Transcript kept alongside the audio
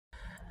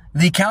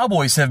The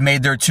Cowboys have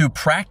made their 2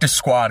 practice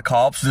squad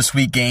call-ups for this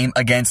week game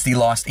against the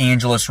Los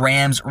Angeles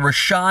Rams.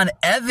 Rashaan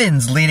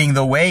Evans leading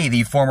the way,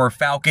 the former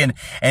Falcon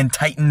and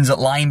Titans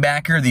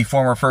linebacker, the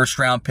former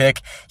first-round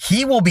pick.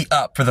 He will be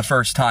up for the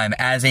first time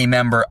as a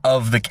member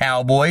of the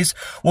Cowboys.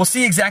 We'll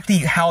see exactly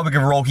how big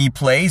of a role he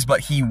plays,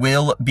 but he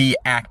will be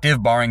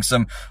active, barring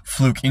some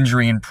fluke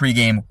injury in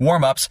pregame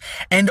warm-ups.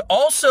 And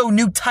also,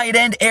 new tight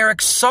end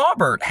Eric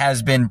Saubert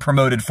has been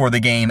promoted for the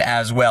game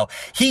as well.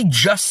 He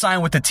just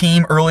signed with the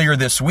team earlier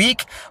this week,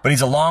 but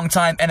he's a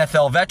longtime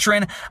NFL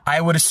veteran.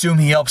 I would assume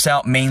he helps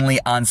out mainly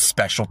on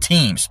special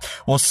teams.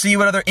 We'll see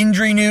what other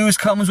injury news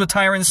comes with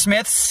Tyron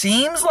Smith.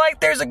 Seems like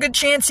there's a good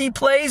chance he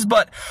plays,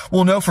 but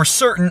we'll know for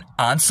certain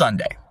on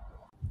Sunday.